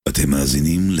אתם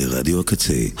מאזינים לרדיו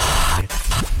הקצה.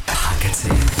 הקצה.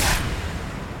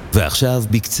 ועכשיו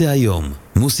בקצה היום,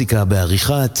 מוסיקה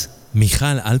בעריכת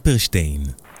מיכל אלפרשטיין.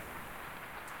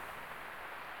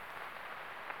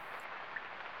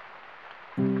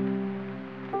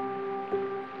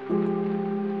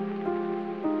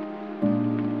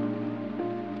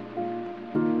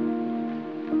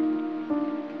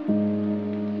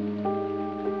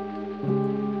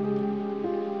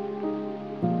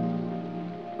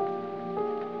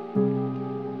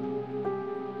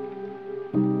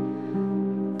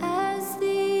 As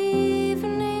the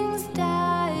evening's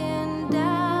dying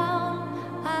down,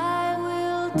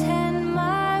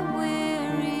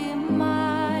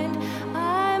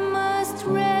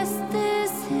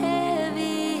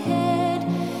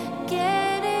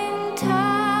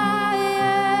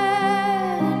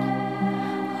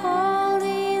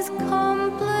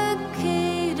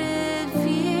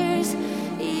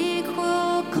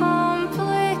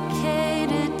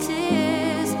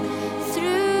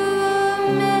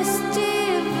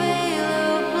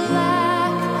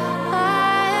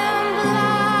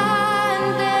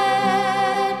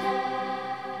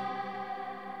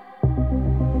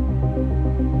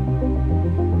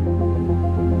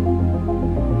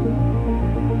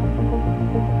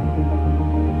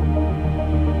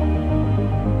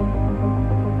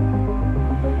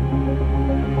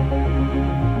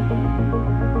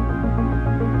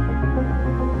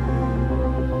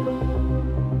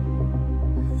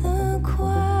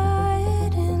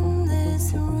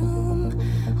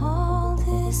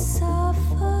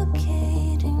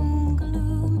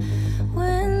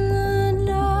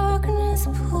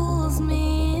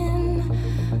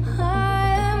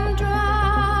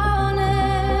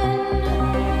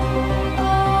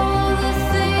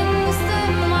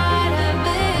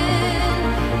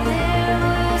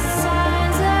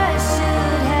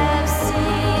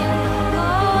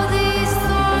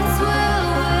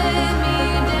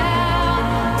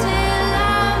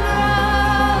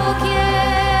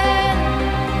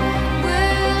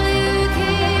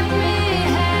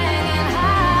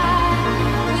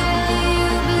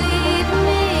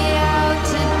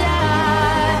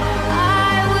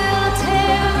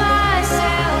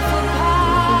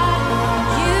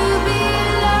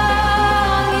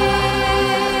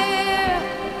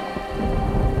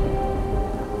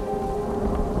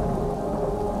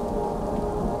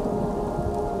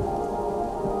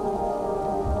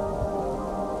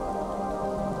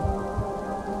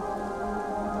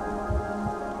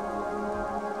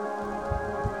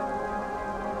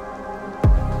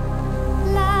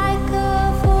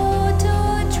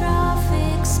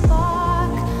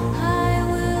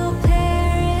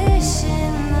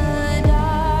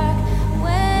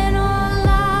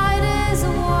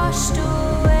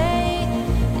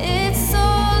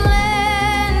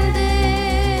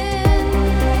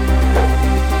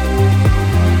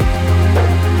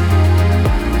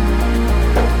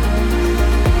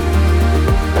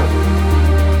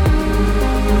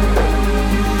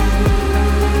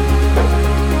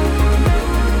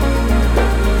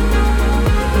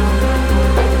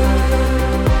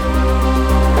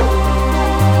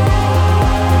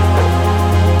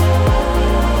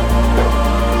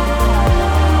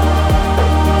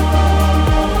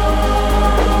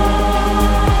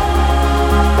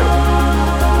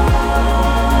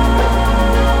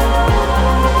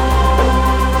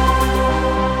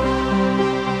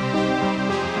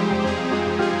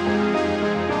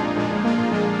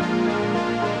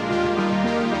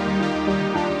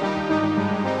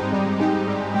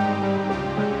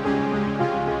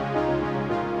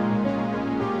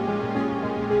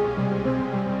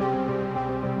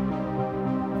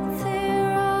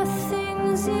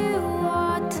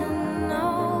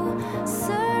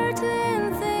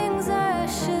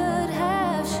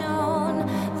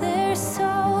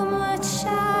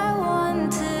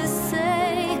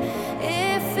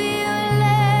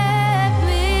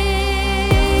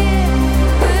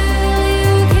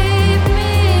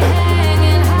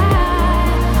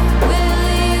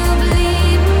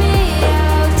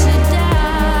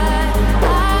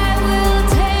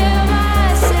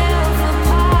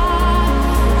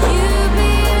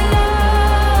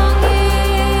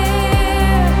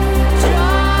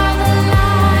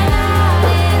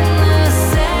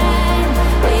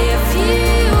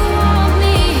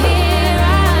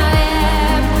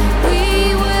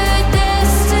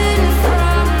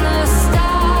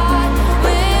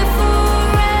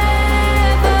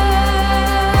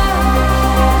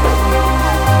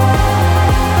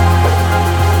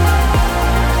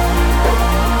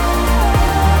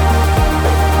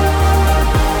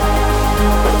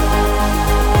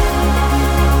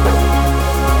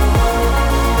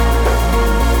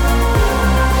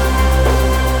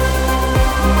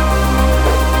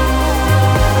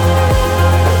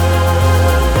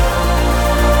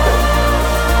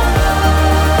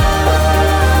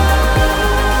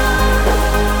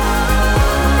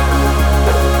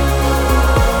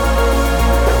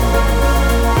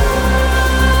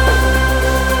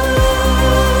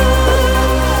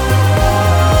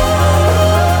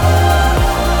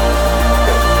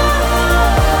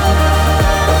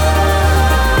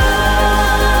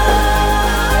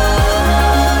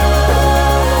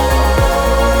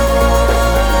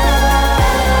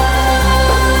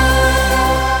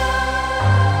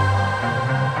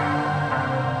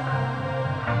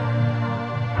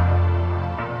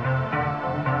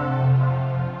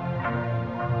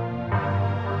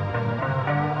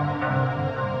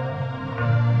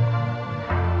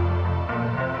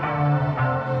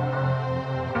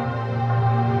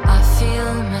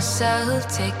 I'll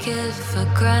take it for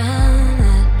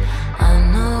granted. I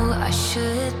know I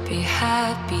should be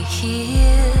happy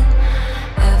here.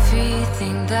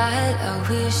 Everything that I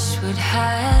wish would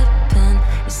happen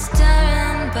is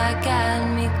staring back at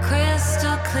me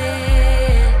crystal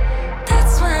clear.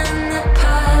 That's when the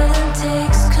pattern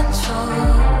takes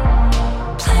control,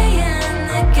 playing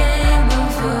the game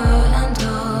over and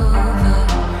over,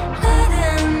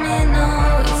 letting me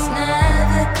know it's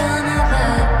never gonna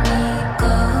let me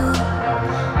go.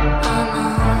 I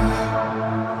know.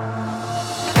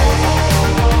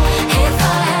 If I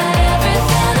had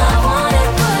everything I wanted,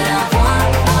 would I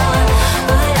want more?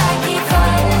 Would I keep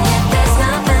fighting if there's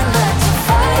nothing left to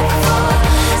fight for?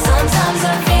 Sometimes I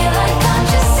feel like I'm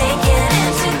just sinking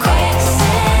into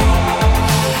quicksand,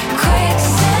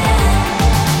 quicksand.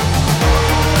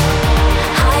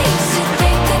 I used to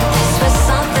think that this was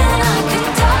something I could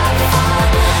die for.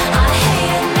 I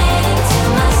hate admitting to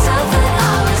myself that I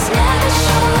was never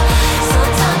sure.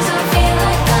 Sometimes I feel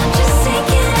like I'm just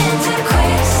sinking into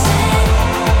quicksand,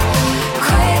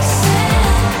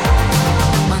 quicksand.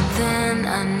 One thing I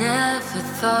never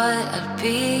thought I'd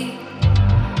be,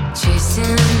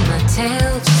 chasing my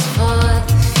tail just for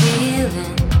the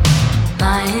feeling,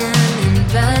 lying in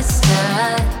bed,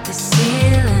 stare at the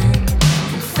ceiling,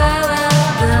 and farewell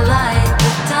the light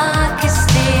the dark is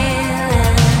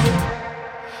stealing.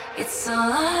 It's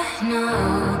all I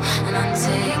know, and I'm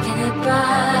taking it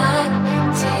back,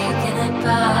 taking it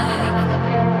back.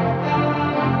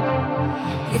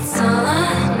 It's all I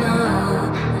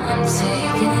know, and I'm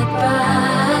taking it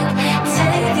back,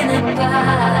 taking it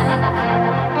back.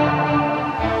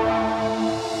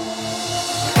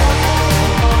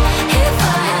 If I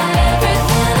had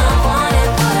everything I wanted,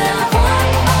 would I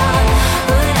want more?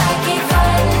 Would I keep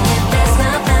fighting if there's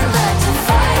nothing left to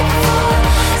fight for?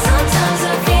 Sometimes I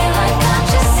feel like I'm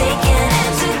just sinking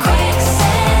into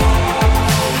quicksand,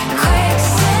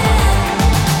 quicksand.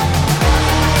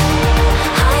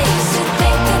 I used to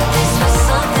think that this was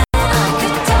something I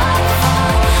could die for.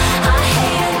 I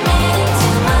hate admitting to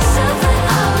myself that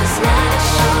I was never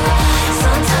sure.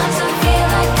 Sometimes I feel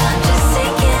like I'm just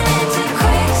sinking into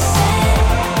quicksand,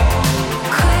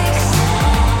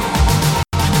 quicksand.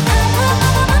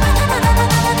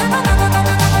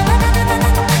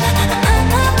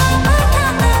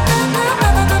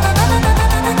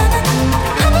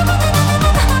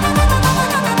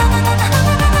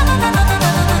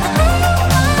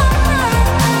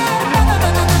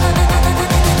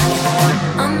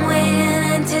 I'm waiting,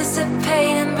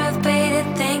 anticipating, breath baited,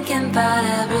 thinking about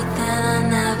everything I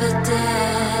never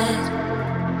did.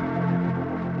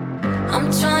 I'm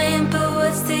trying, but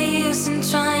what's the use in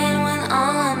trying when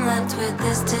all I'm left with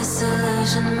is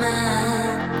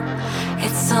disillusionment?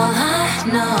 It's all I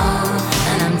know,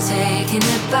 and I'm taking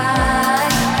it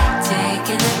back,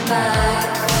 taking it back.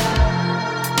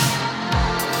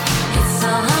 It's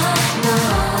all I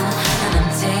know, and I'm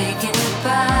taking it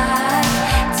back,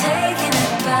 taking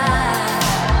it back.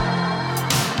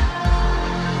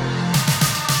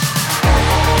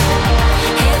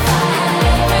 If I had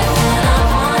everything I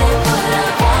wanted, would I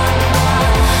want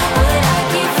more? Would I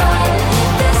keep fighting if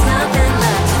there's nothing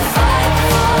left to fight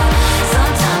for?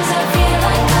 Sometimes I feel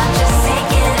like I'm just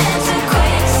sinking into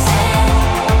quicksand,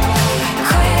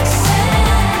 quicksand.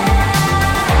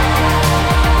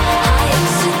 I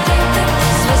used to think that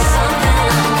this was something I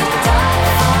could die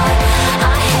for. I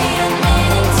hate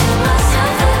admitting to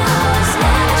myself that I was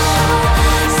never sure.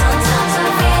 Sometimes I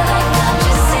feel like I'm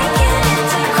just sinking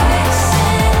into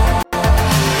quicksand,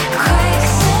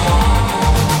 quicksand.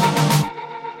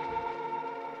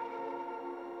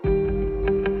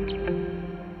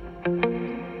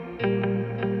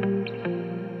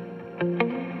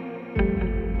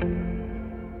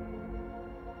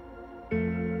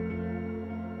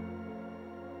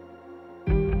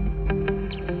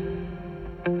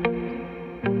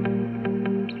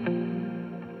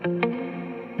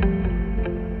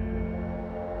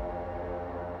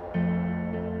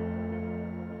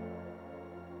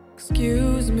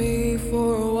 Excuse me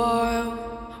for a while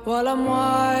I'm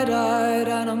wide-eyed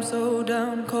and I'm so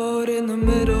down caught in the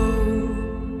middle.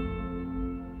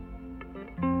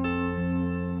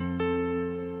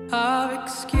 I've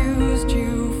excused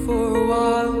you for a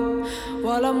while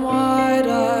I'm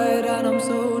wide-eyed and I'm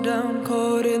so down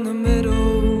caught in the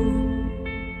middle.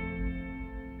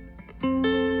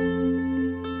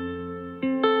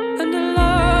 And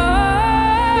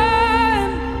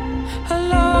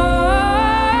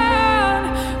alone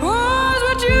was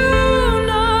what you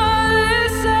not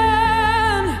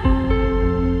listen.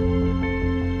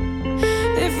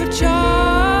 If a child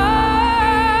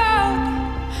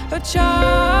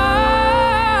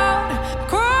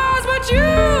crossed what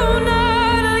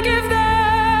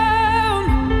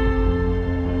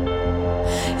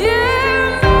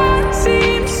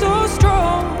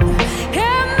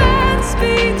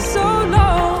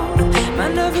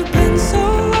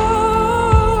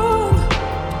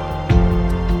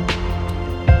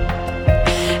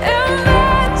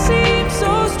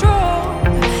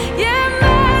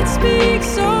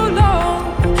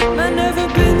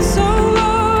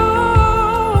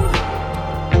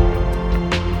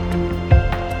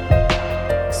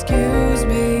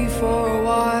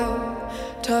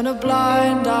turn a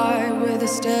blind eye with a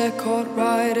stare caught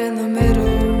right in the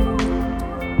middle.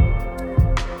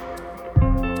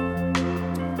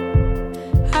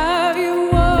 Have you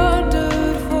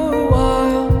wondered for a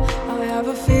while? I have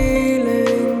a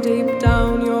feeling deep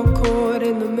down you're caught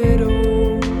in the middle.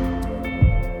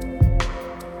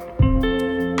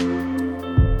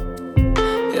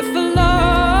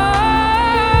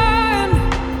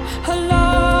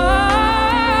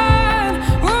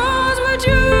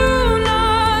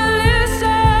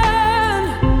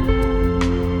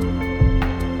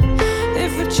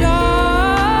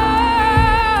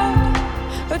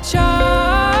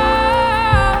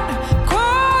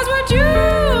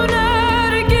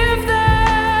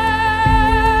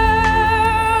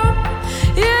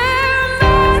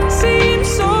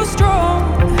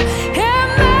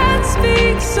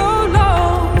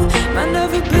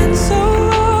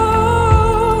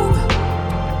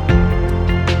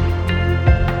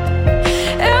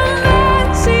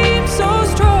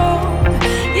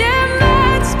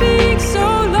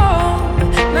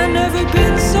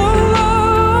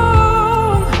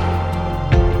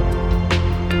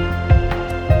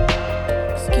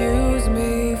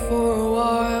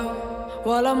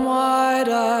 I'm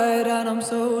wide-eyed and I'm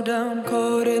so down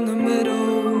caught in the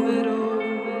middle.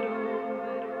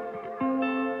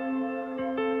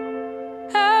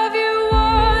 Have you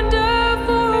wondered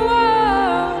for a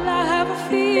while? I have a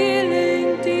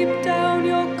feeling deep down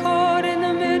you're caught in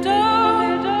the middle.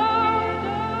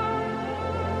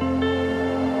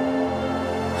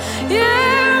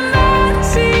 Yeah, man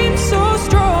seems so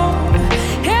strong.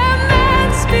 Yeah, man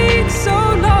speaks so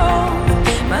long.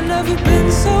 Man never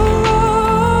been so wrong.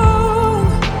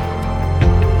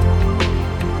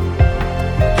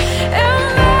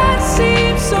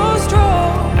 So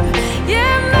strong,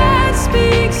 yeah, man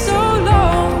speaks so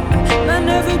long. Man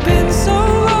never been so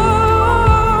wrong.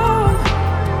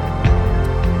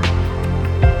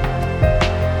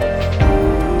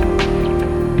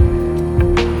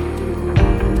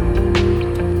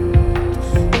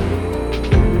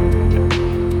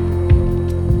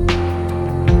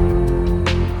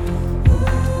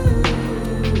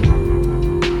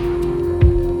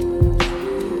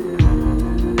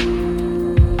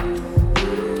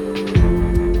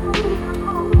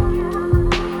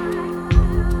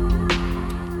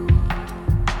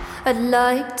 I'd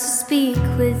like to speak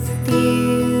with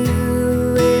you,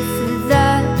 if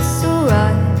that's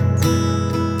alright.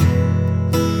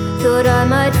 Thought I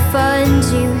might find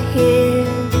you here,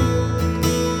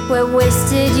 where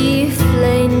wasted youth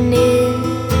lay near.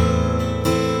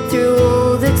 Through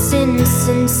all that's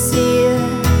insincere,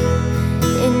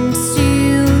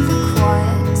 into the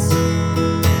quiet,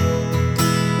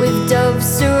 with doves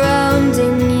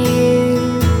surrounding you.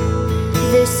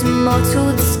 This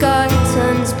mottled sky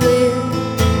turns blue,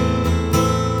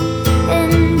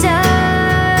 and I'm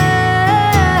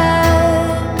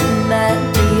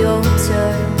at the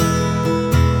altar,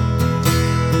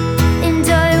 and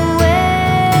I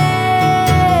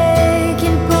awake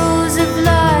in pools of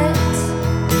light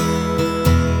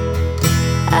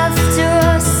after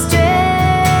our strange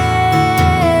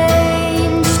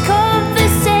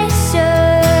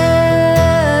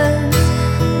conversations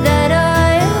that I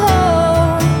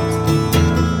hold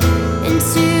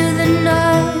into the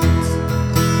night.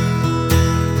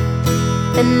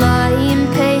 Am I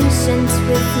impatient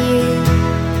with you?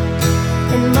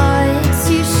 Am I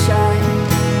too shy?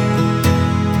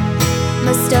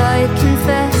 Must I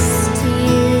confess to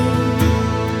you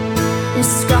and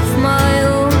scuff my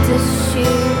oldest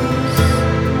shoes?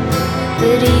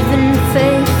 But even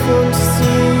faith won't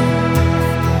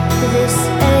soothe this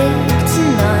ache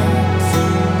tonight.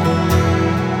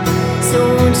 So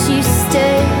won't you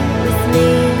stay with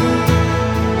me?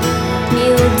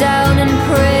 Kneel down and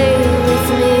pray with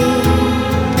me.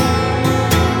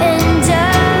 And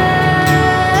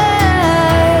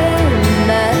I'm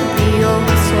at the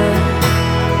altar,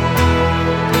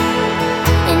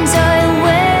 and I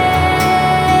awake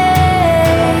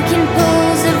in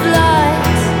pools of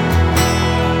light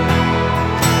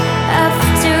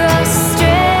after our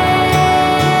strange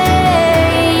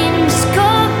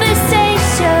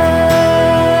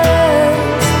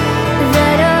conversations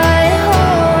that I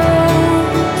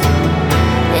hold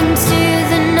into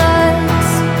the night.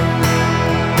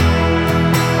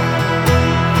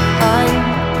 I'm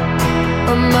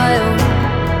on my own,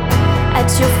 at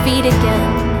your feet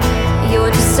again, your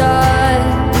disciple.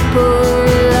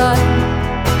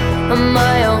 I'm on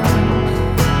my own,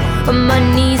 on my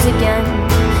knees again,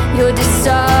 your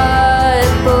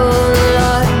disciple.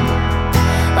 I'm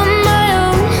on my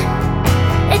own,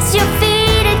 at your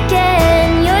feet again,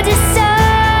 your disciple.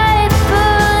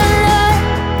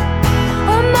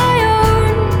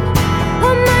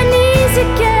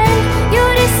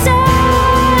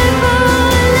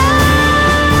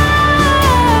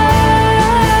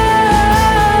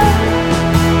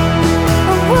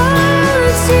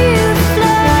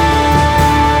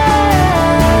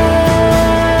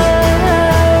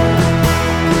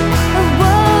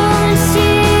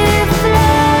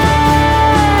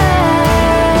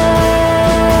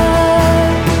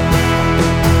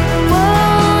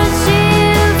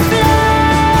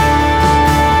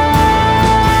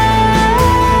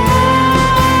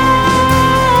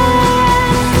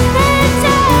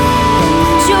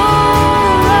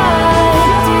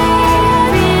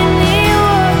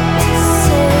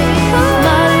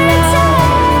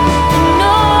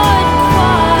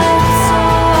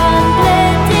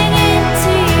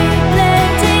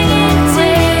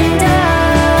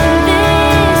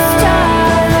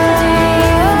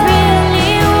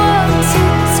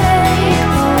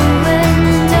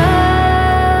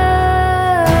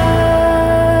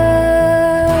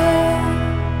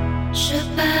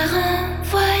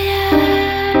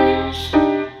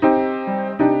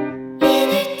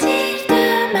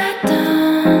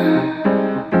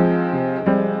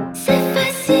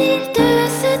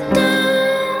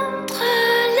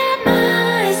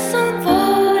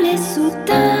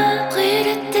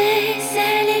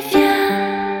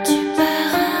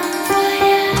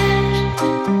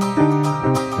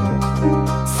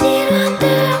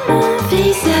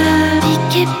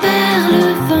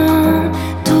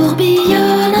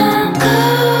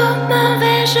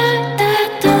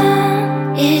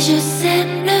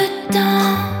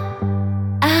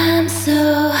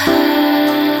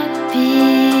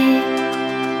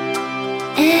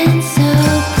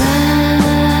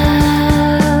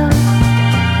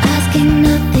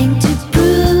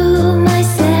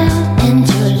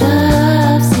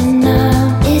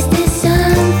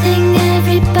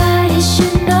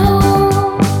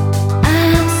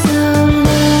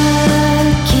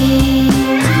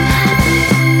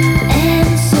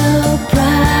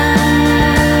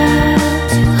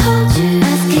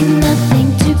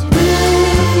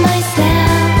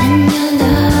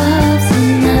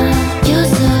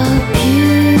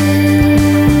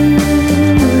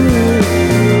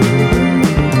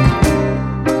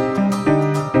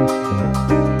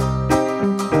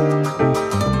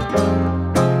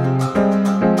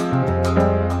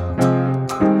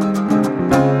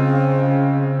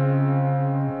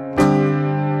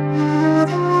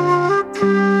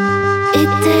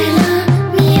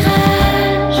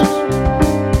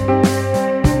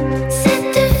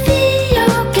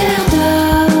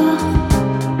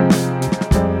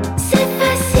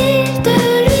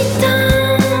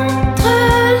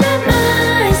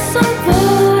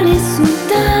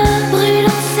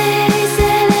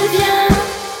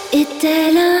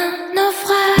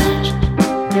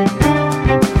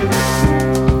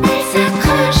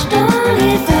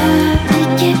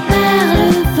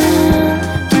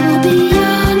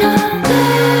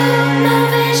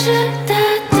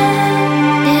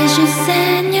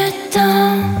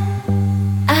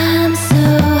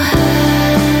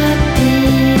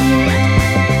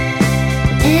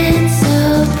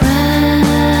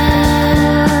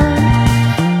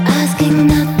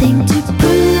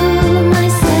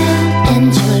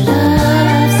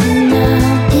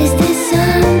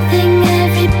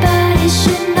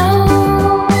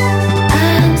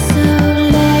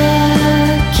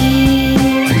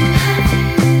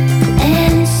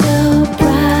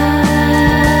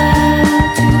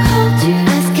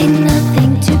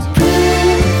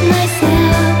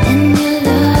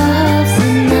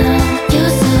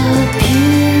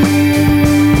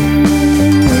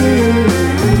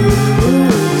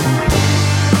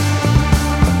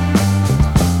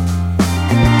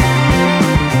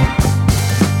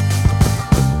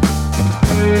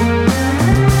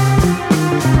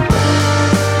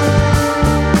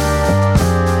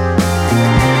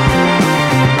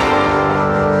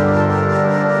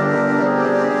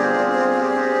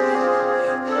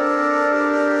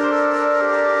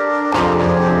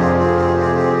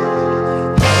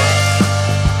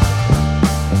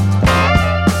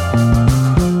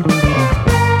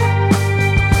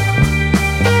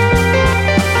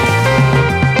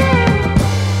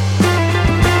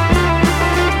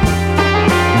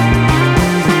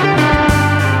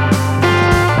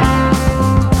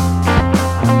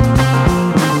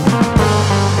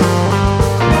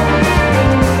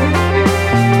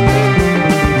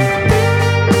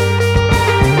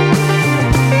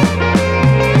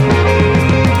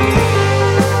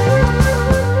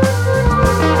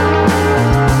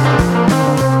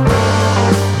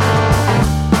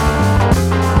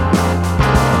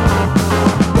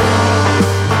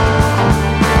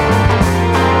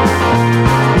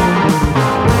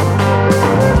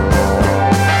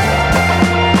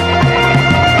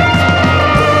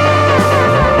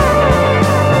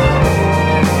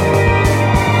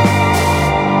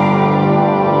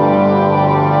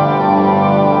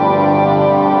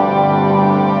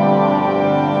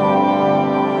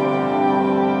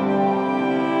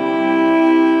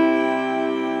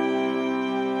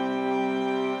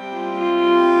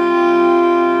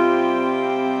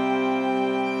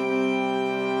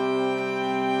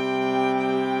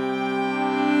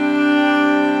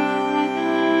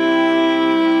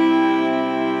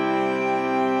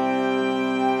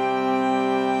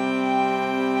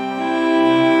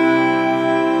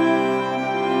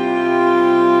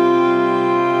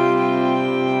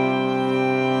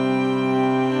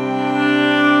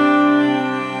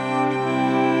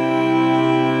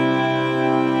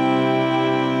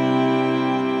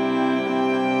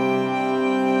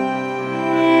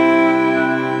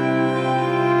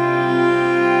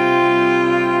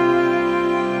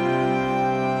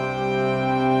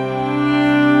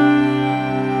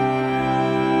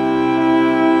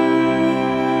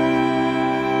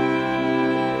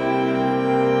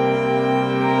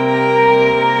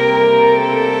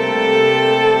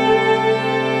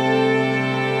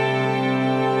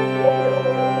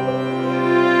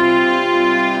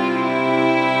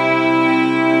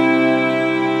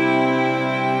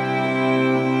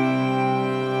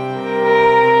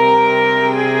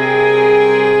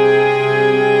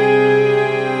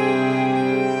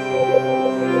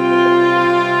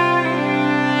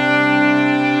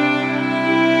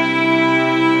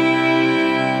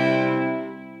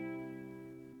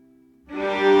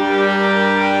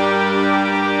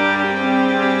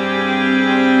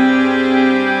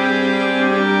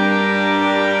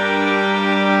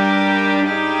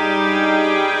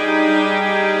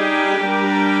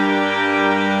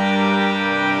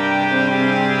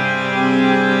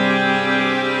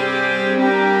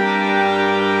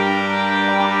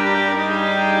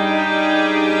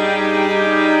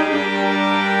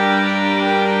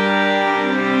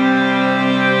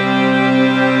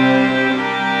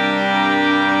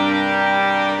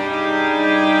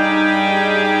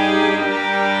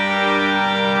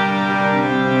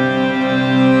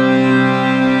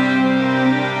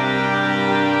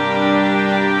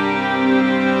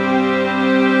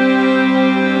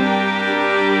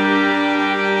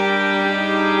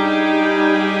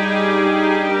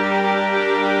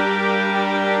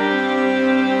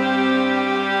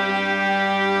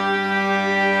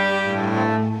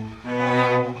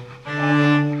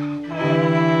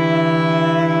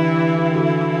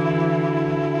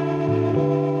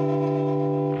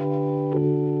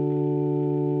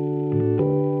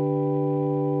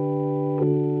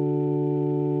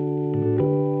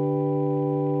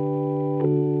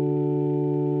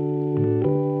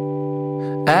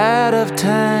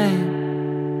 time,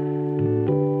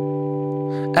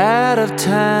 out of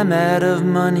time, out of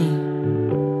money,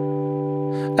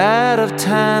 out of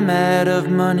time, out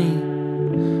of money,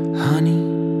 honey.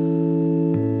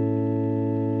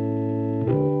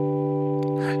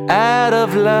 Out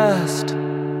of lust,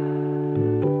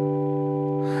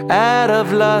 out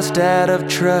of lust, out of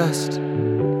trust,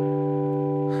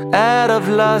 out of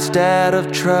lust, out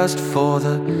of trust for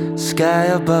the sky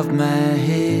above my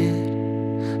head.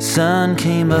 Sun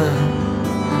came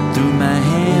up through my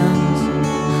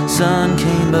hands, sun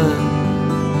came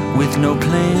up with no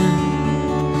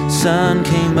plan, sun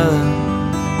came up,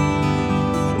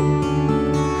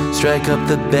 strike up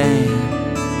the band.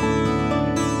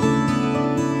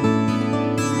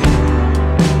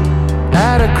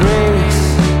 Out of grace,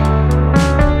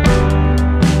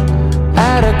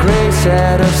 out of grace,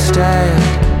 out of style,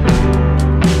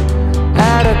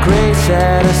 out of grace,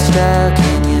 out of style.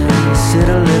 Can you sit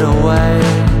a little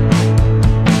while?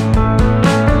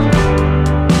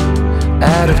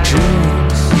 Out of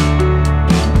dreams,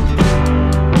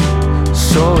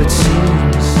 so it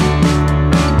seems.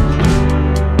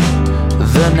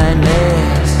 The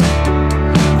nightmares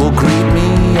will greet me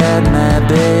at my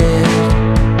bed.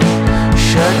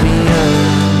 Shut me up,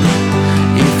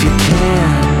 if you can.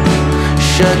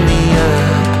 Shut me up,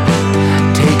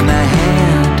 take my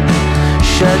hand.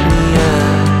 Shut me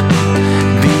up,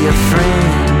 be a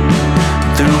friend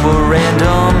through a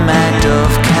random act of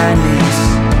kindness.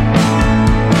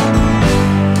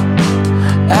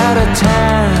 Out of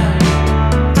time,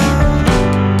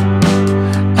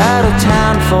 out of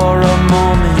town for a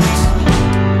moment,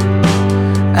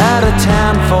 out of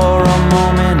town for a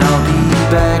moment. I'll be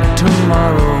back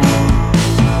tomorrow.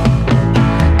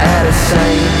 Out of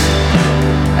sight,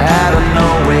 out of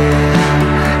nowhere,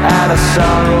 out of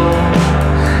sorrow,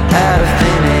 out of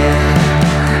thin air,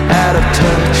 out of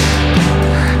touch,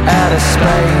 out of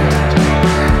spite,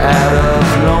 out of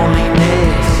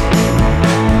loneliness,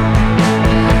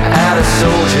 out of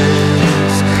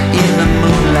soldiers in the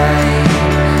moonlight,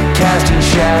 casting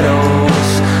shadows,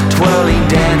 twirling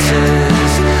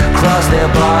dances, cross their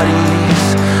bodies,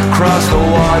 cross the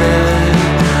water,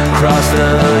 cross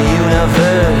the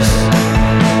universe.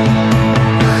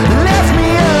 Lift me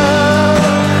up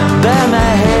by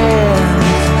my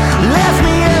hands, lift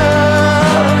me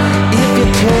up if you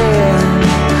can.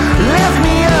 Lift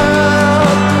me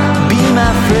up, be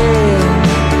my friend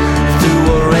through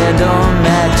a random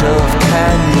act of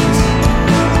kindness,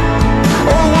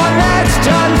 or one that's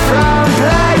done from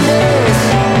blindness.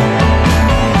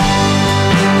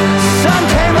 Sun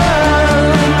came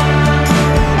up,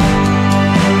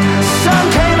 sun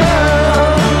came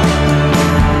up,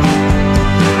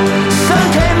 sun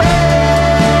came up,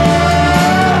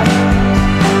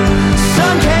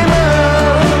 sun came up, sun came up,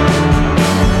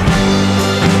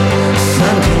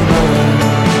 sun came up,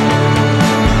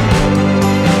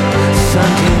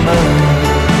 sun came up,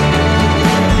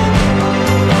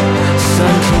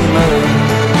 sun came up,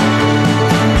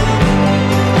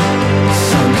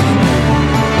 sun came up,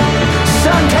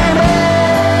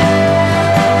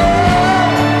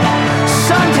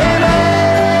 sun came up, sun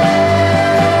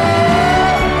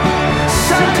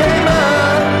came up,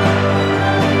 sun came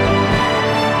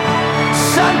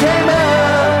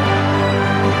up,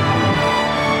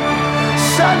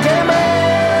 sun came up,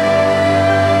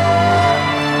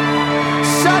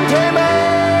 sun came up,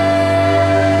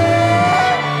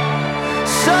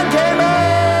 sun came up,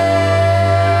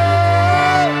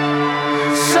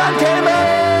 sun came up.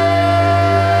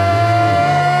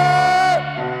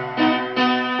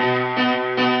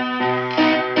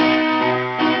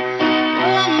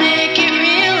 We'll make it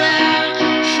real loud.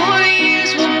 4 years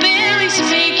we're barely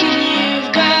speaking.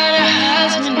 You've got a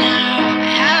husband now.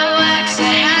 How wax a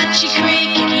hatchy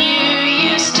creaking. You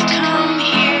used to come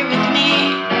here with me.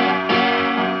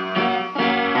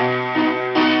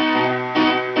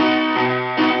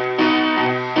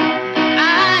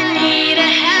 I need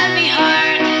a heavy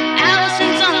heart.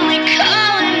 Allison's only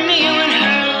calling me when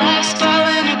her life's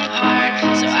falling apart.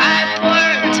 So I pour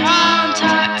a tall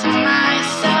talk to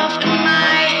myself in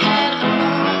my head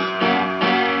alone.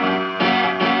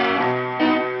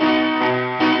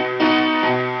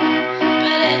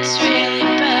 But it's really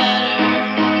better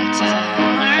to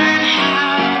learn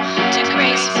how to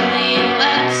gracefully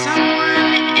let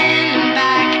someone in and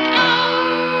back out.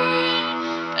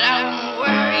 But I won't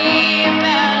worry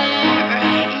about it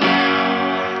right now.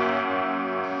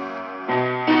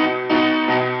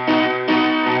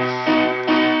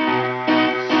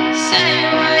 Say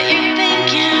what you're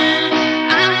thinking.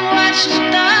 I'm watching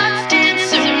thoughts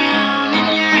dance around in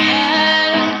your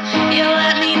head. You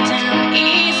let me down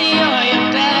easy, or you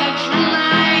beg for my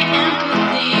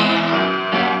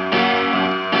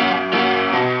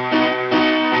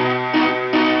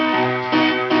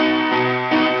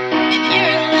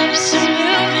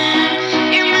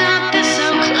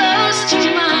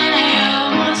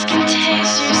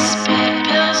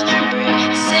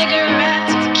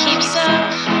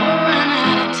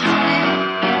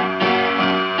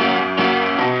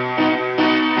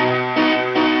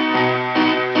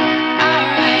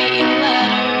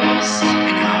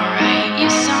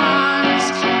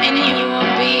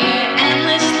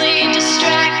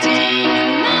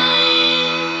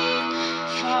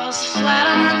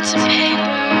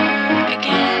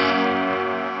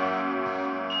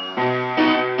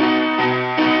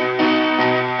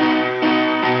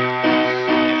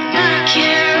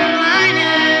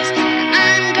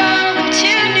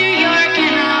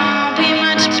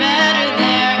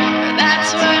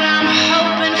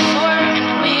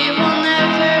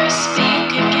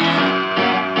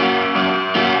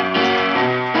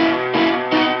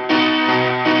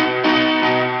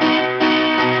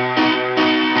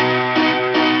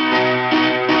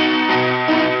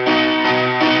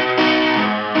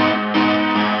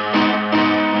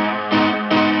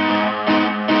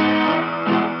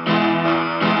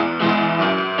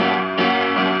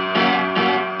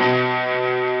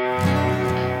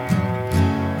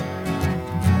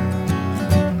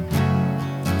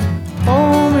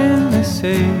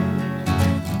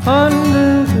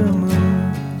under the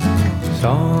moon,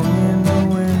 song in the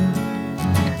wind,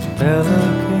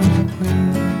 pelican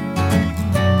queen.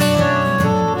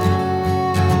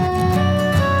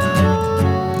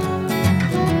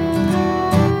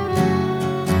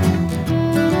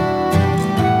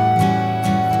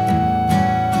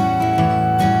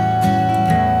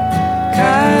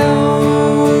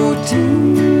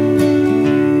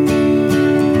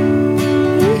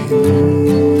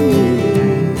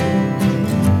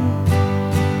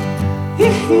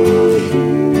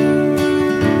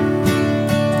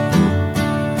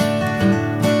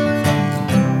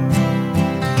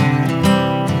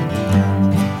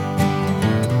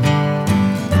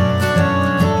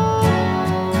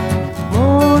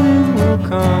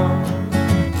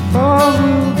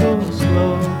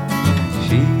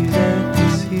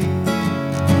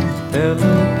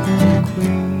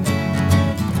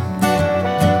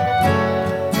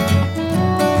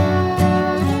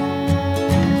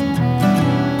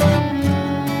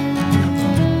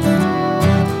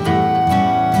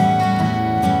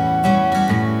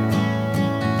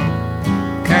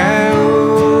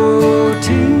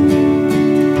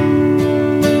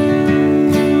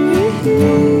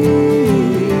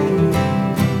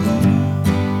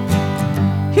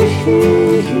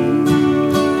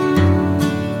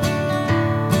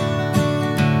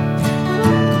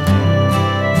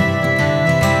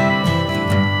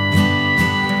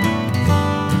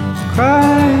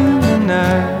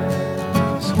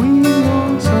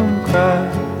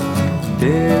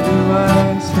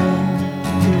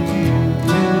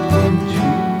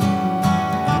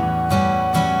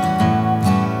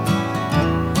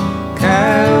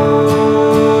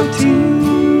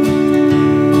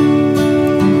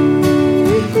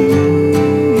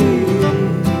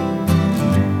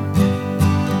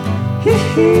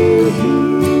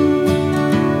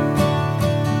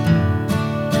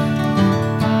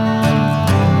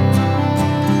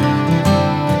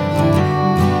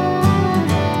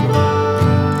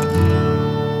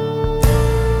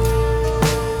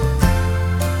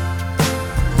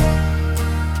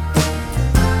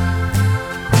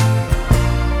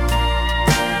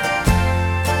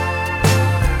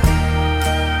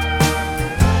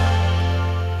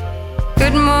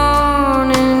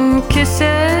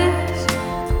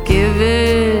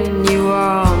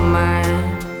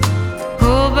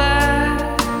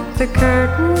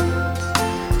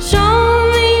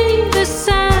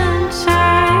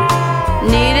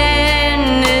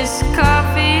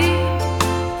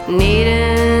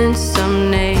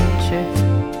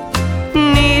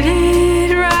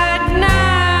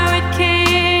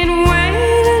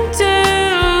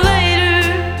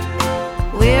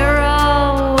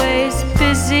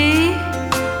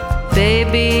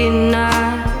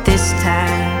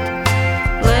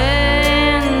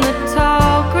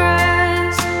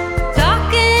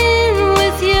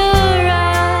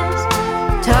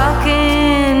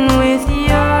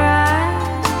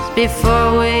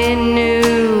 Before we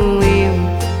knew we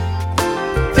were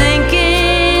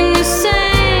thinking the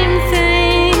same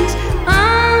things.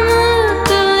 I'm a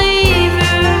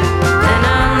believer, and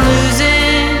I'm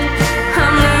losing.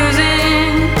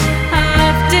 I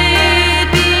left it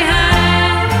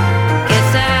behind.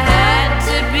 Guess I had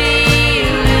to be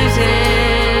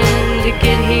losing to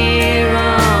get here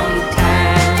on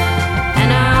time. And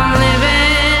I'm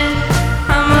living,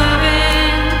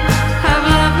 I've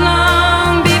loved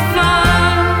long before.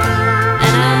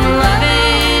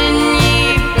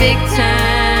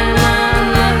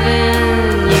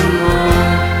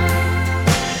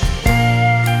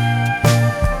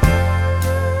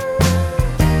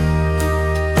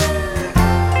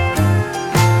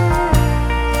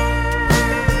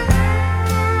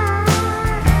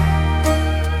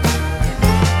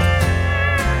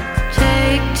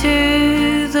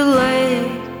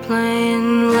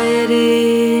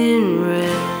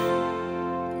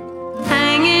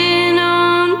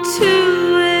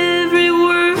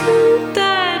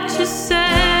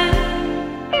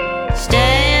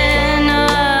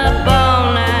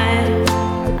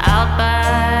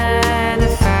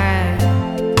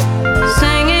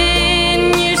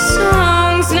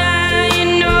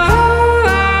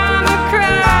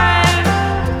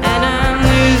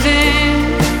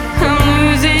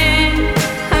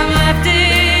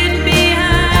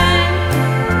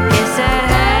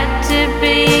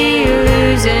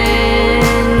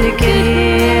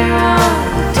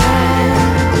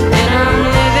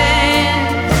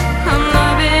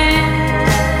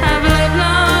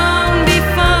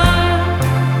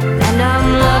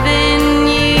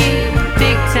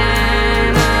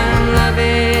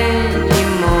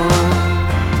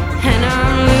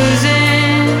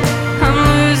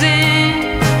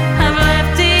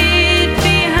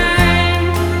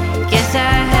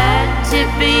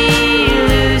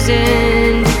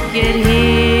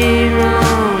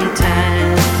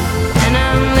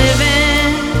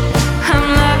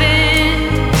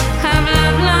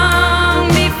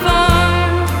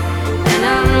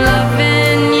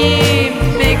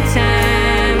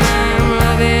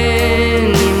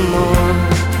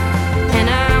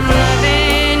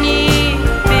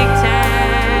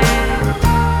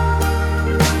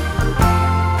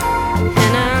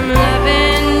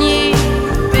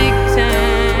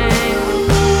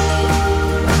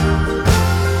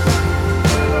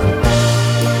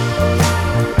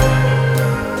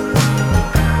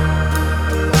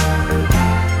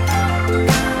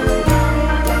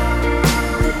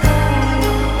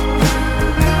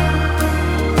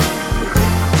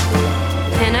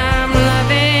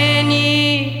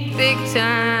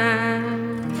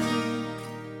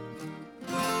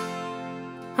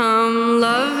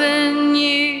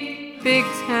 big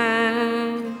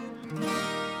time.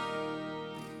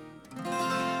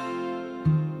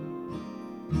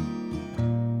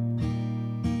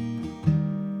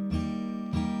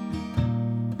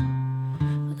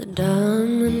 The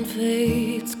diamond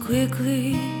fades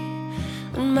quickly,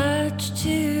 unmatched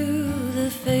to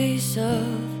the face of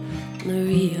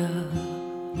Maria.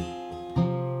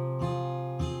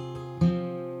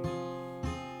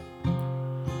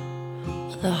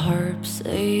 The harps,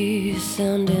 they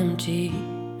sound empty,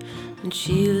 and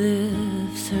she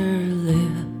lifts her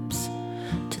lips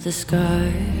to the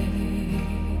sky.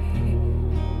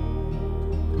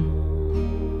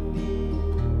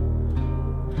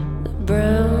 The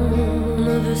brown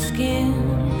of her skin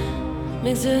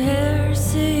makes her hair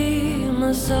seem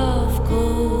a soft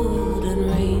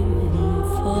golden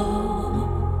rainfall.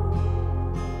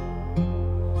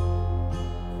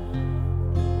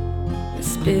 It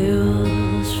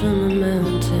spills from the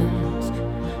mountains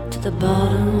to the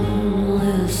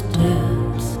bottomless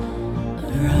depths of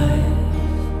her eyes.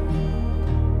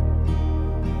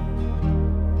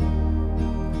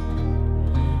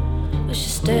 But she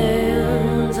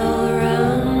stands all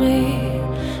around me,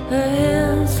 her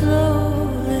hands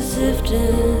slowly sift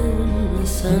in the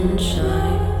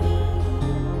sunshine.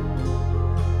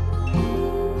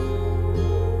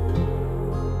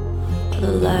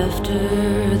 The laughter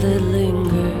that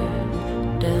lingered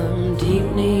down deep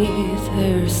neath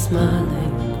her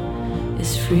smiling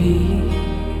is free.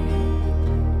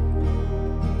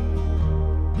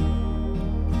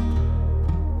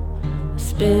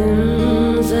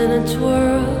 Spins and it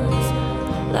twirls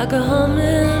like a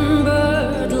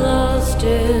hummingbird lost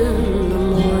in the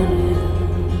morning.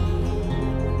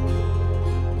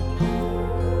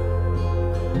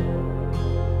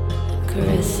 It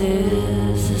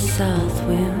caresses the south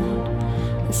wind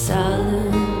and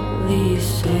silently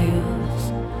sails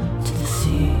to the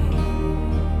sea.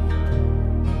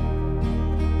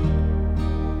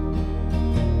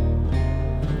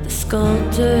 The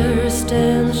sculptor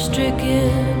stands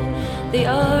stricken, the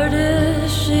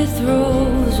artist, she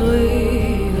throws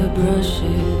away her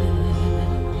brushes.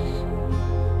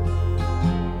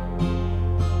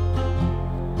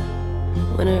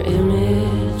 When her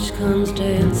image comes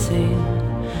dancing,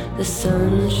 the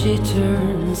sun she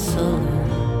turns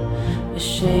sullen with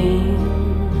shame.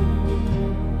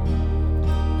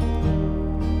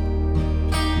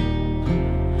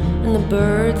 And the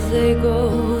birds, they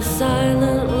go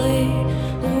silently,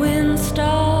 the wind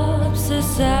stops their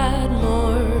sad,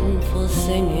 mournful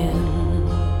singing.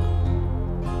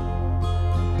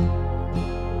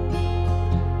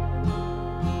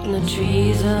 And the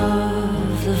trees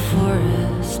of the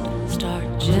forest start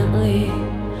gently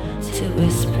to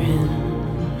whispering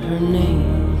her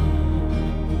name.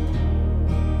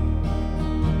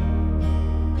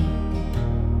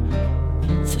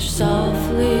 So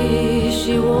softly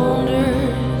she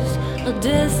wanders, I'll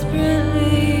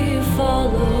desperately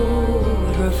follow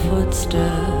her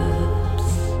footsteps,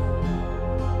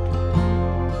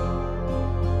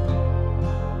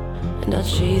 and I'll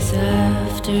chase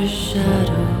after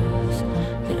shadows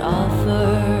that offer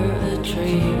a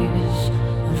trace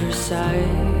of her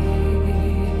sight.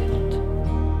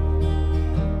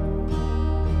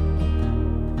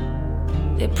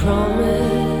 They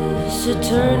promise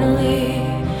eternally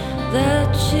that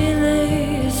she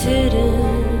lays hidden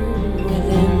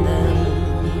within them.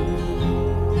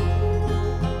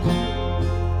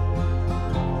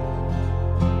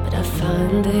 But I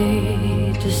find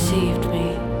they deceived me,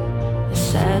 and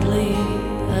sadly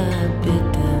I bid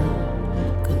them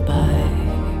goodbye.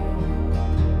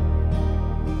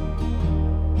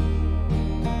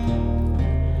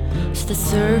 So the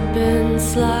serpent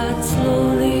slides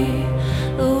slowly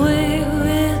away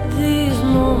with these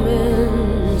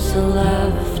moments of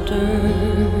laughter.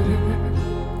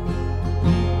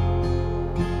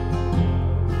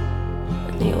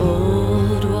 And the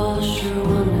old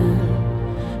washerwoman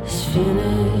is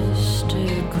finished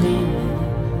her cleaning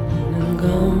and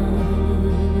gone.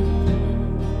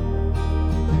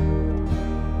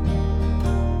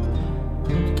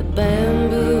 The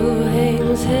bamboo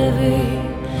hangs heavy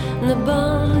in the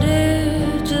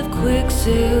bondage of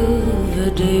quicksilver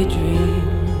daydreams,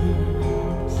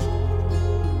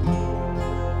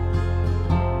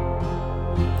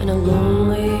 and a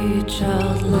lonely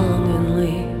child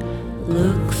longingly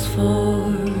looks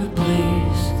for a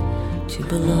place to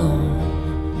belong.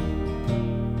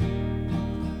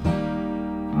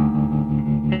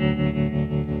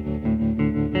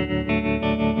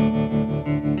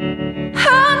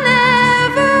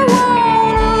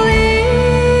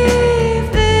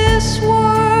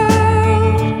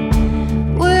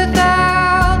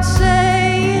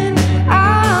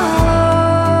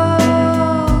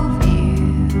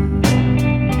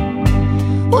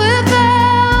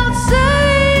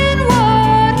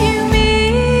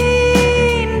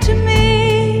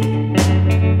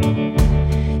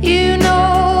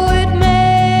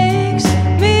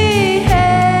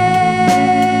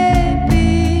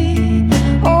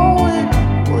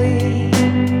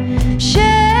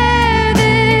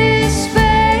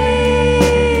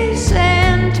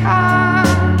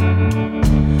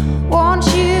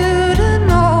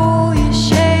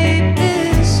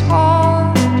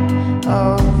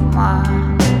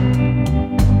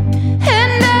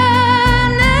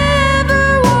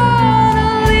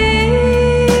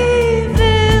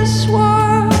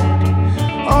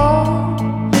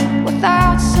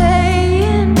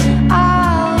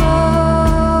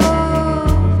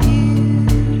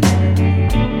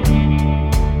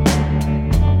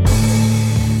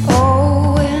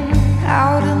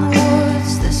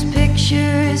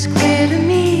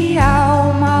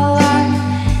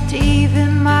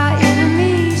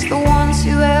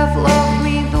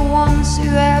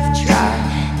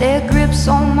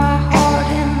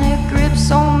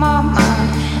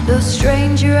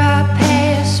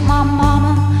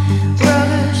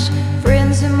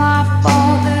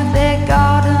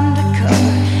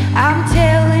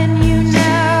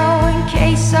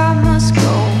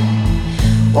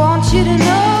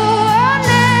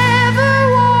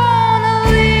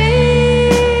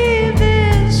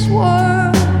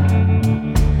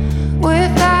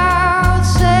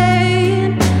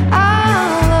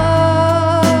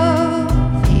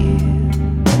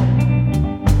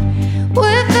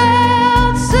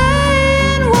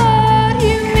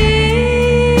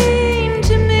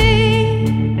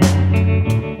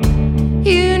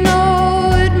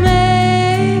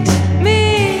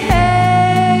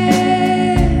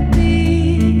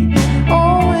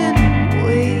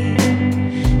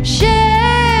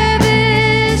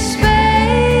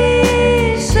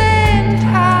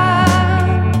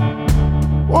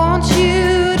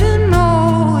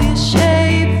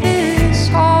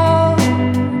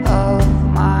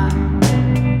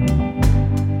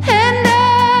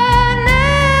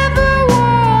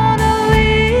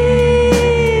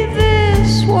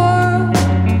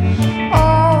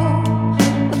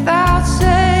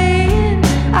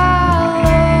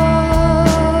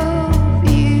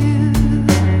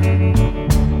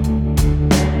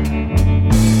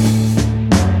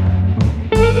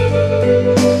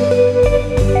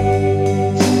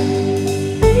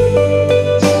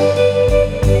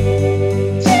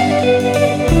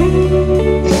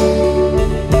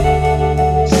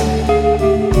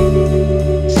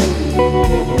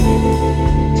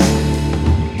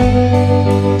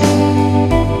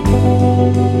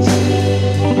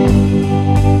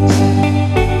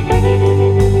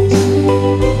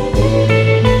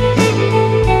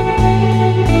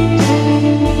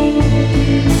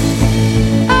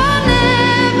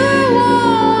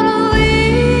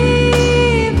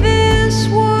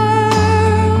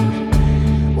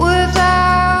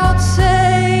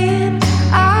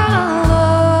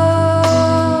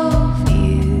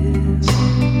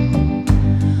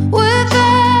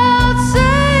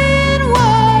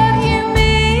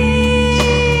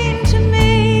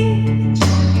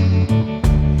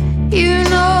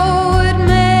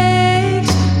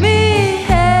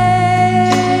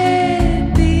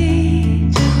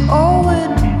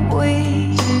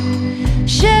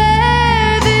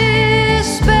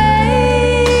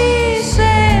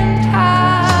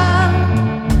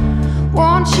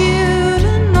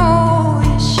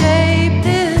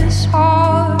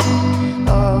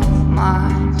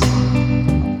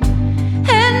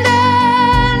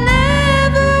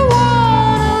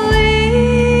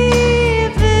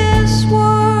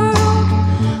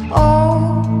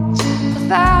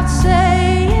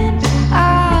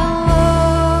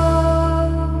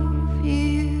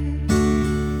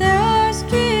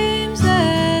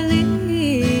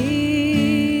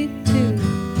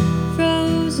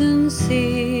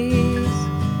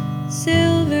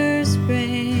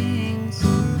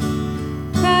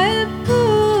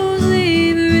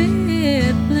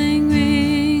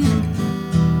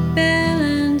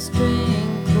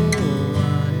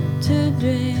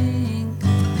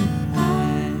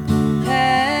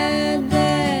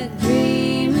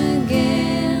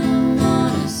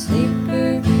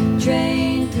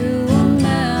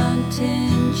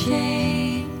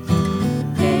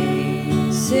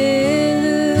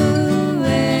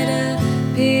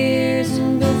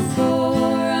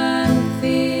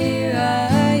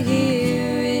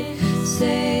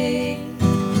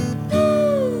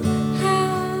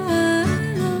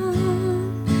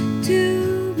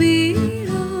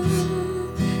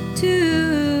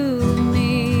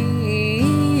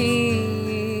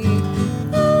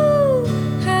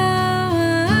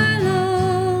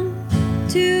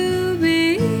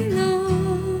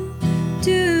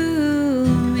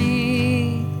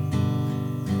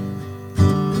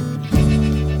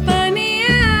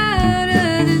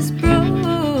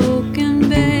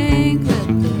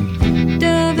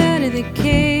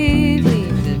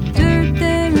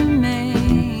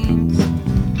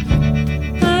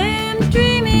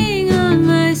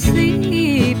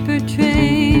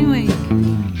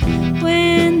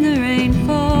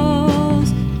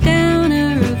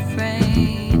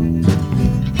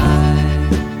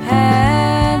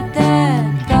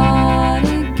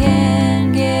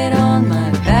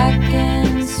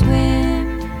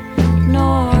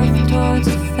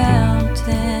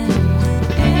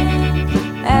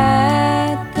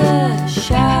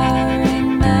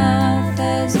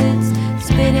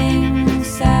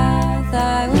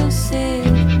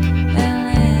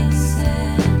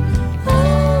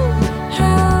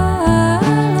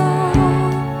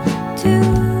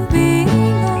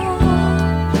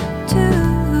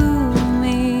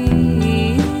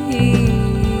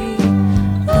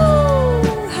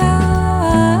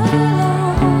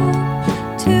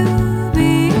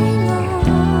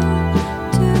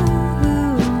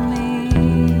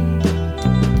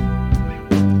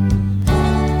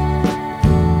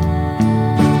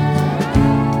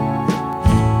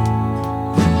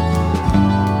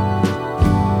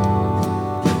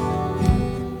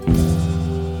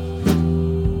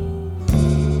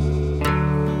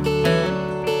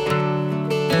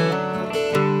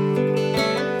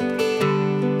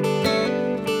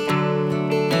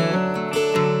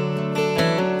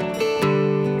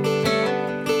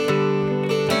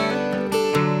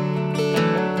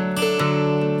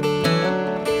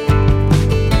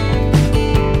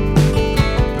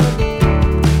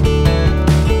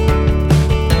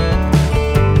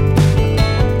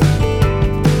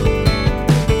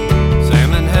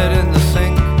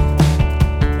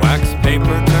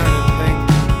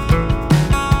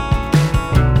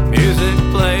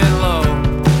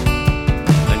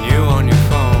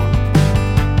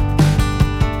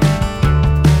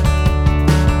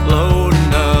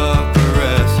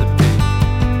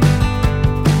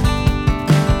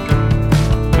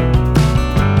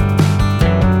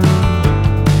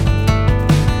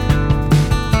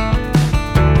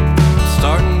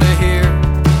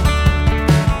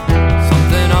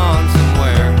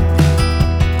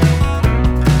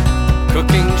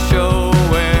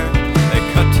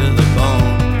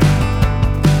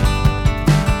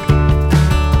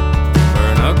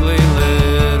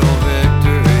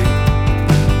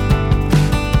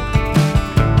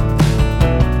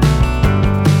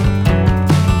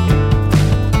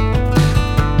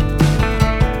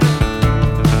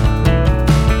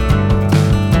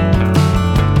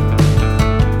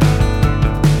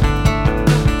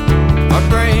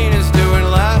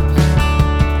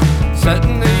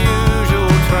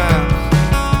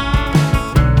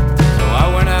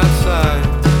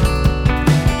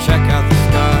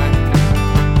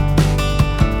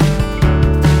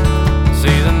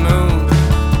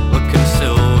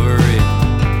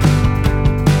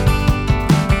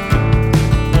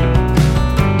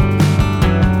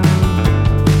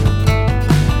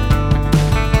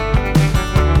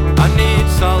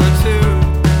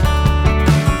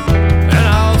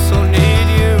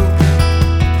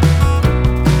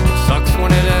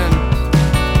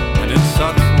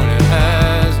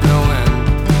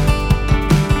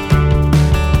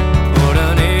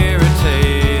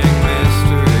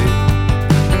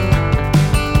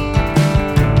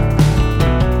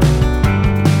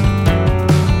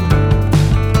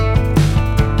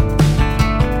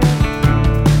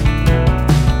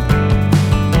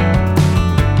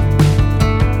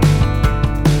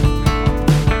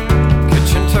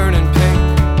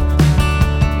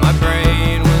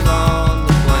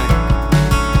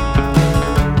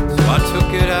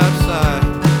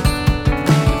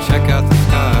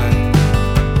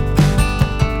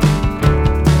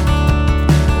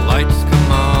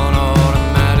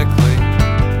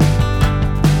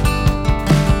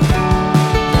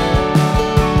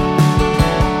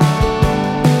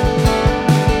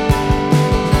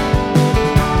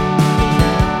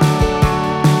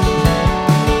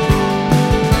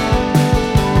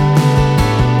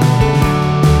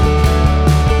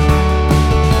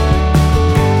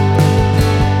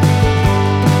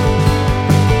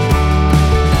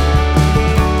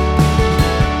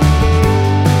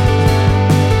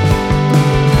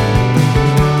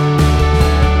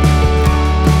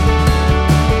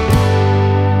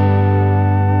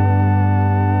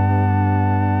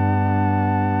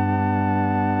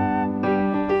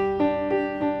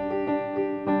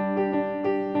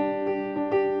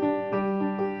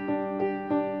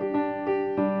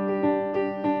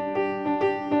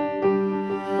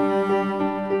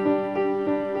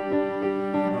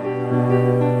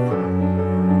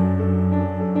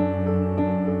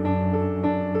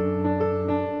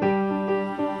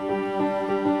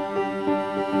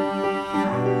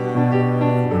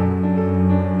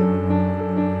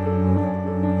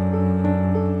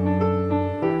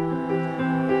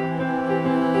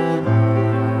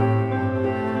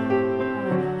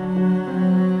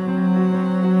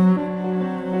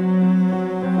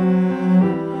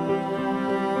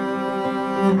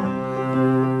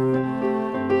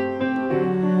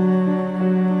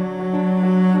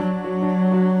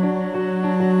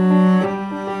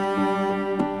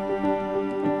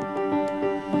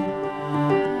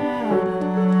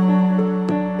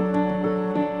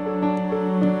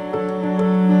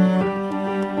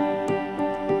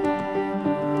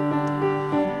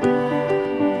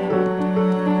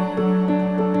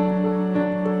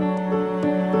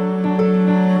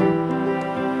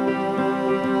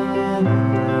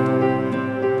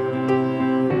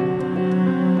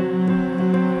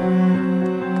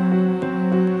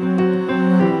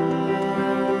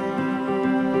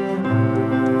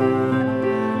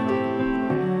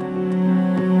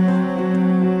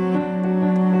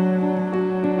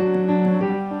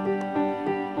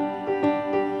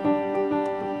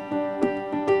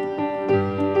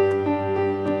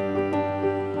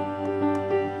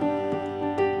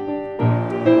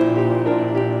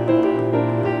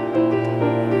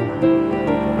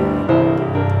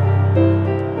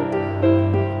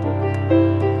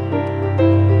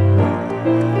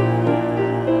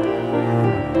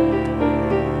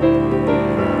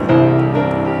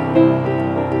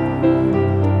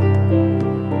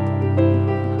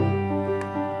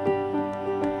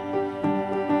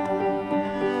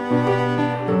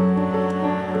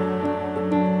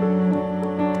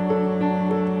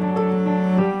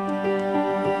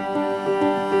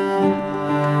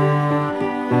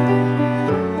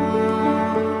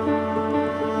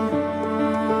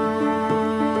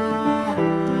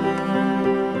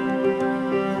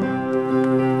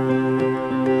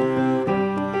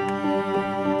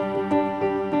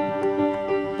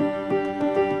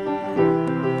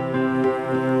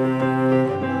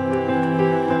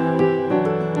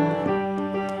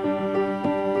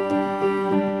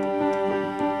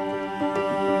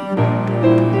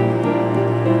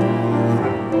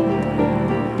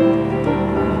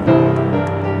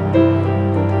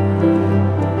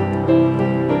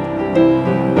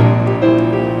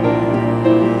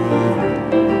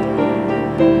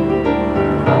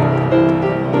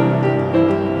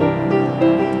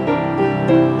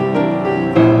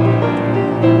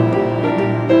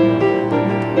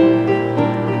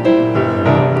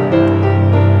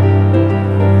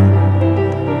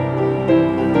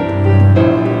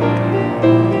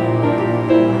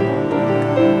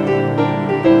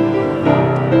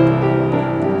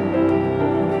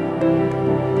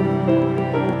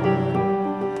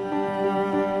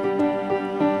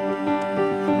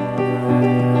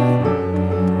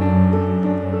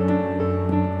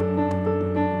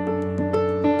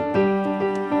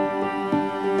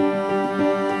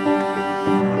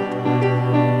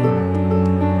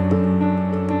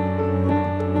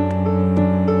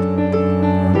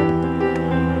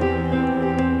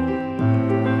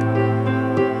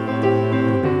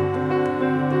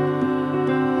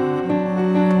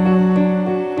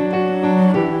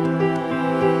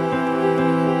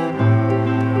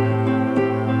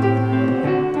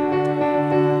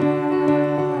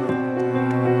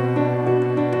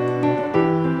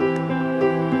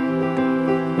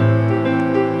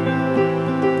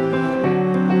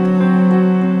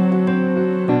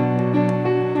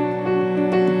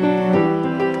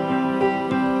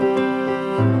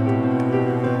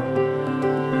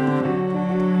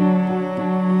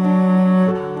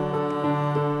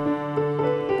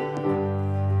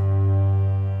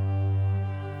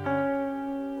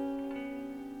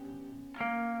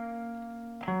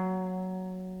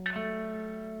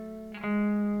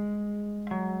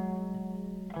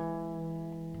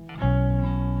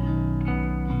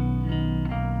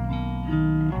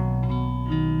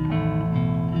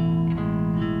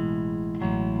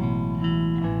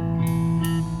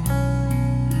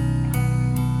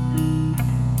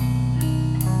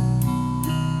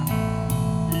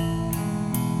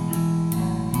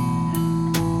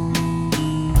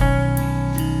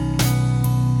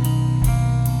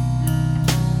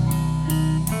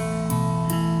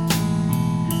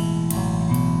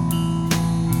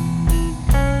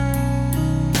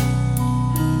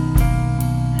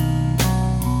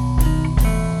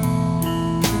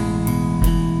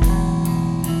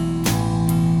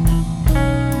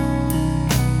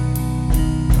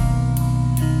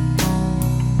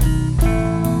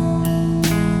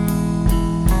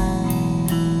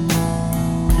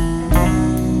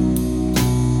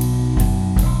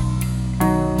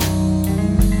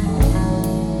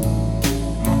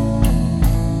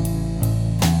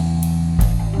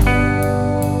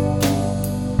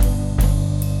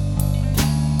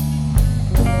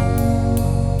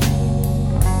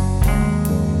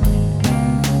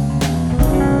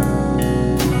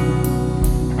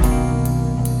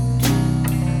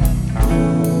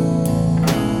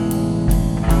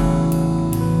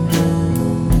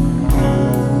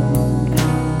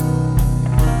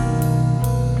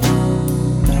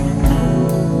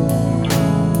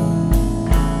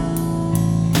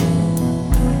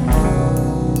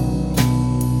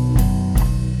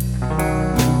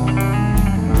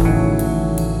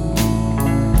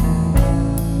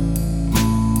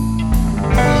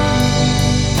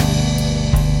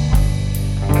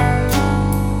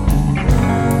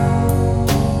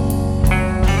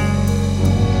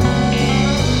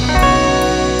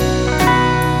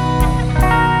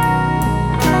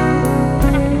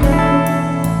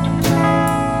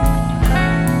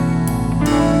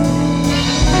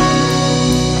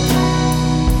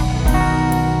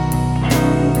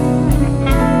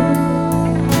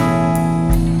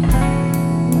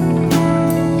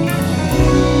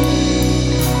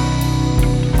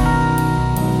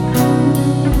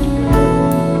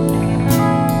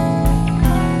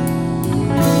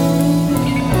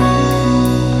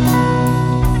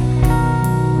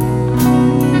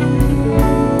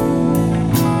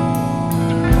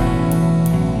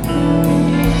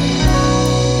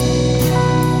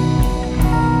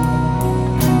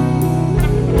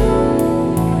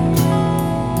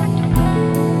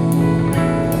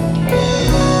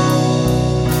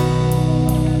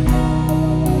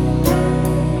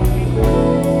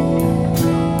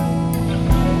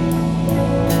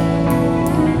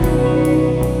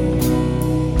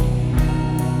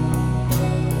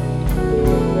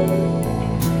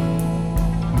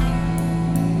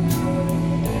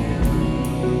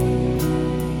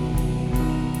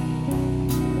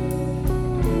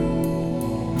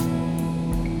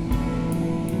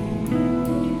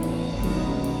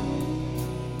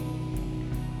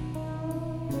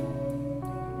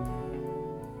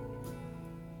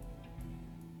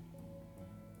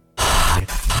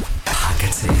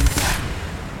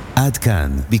 עד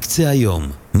כאן, בקצה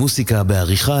היום. מוסיקה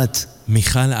בעריכת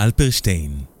מיכל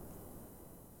אלפרשטיין.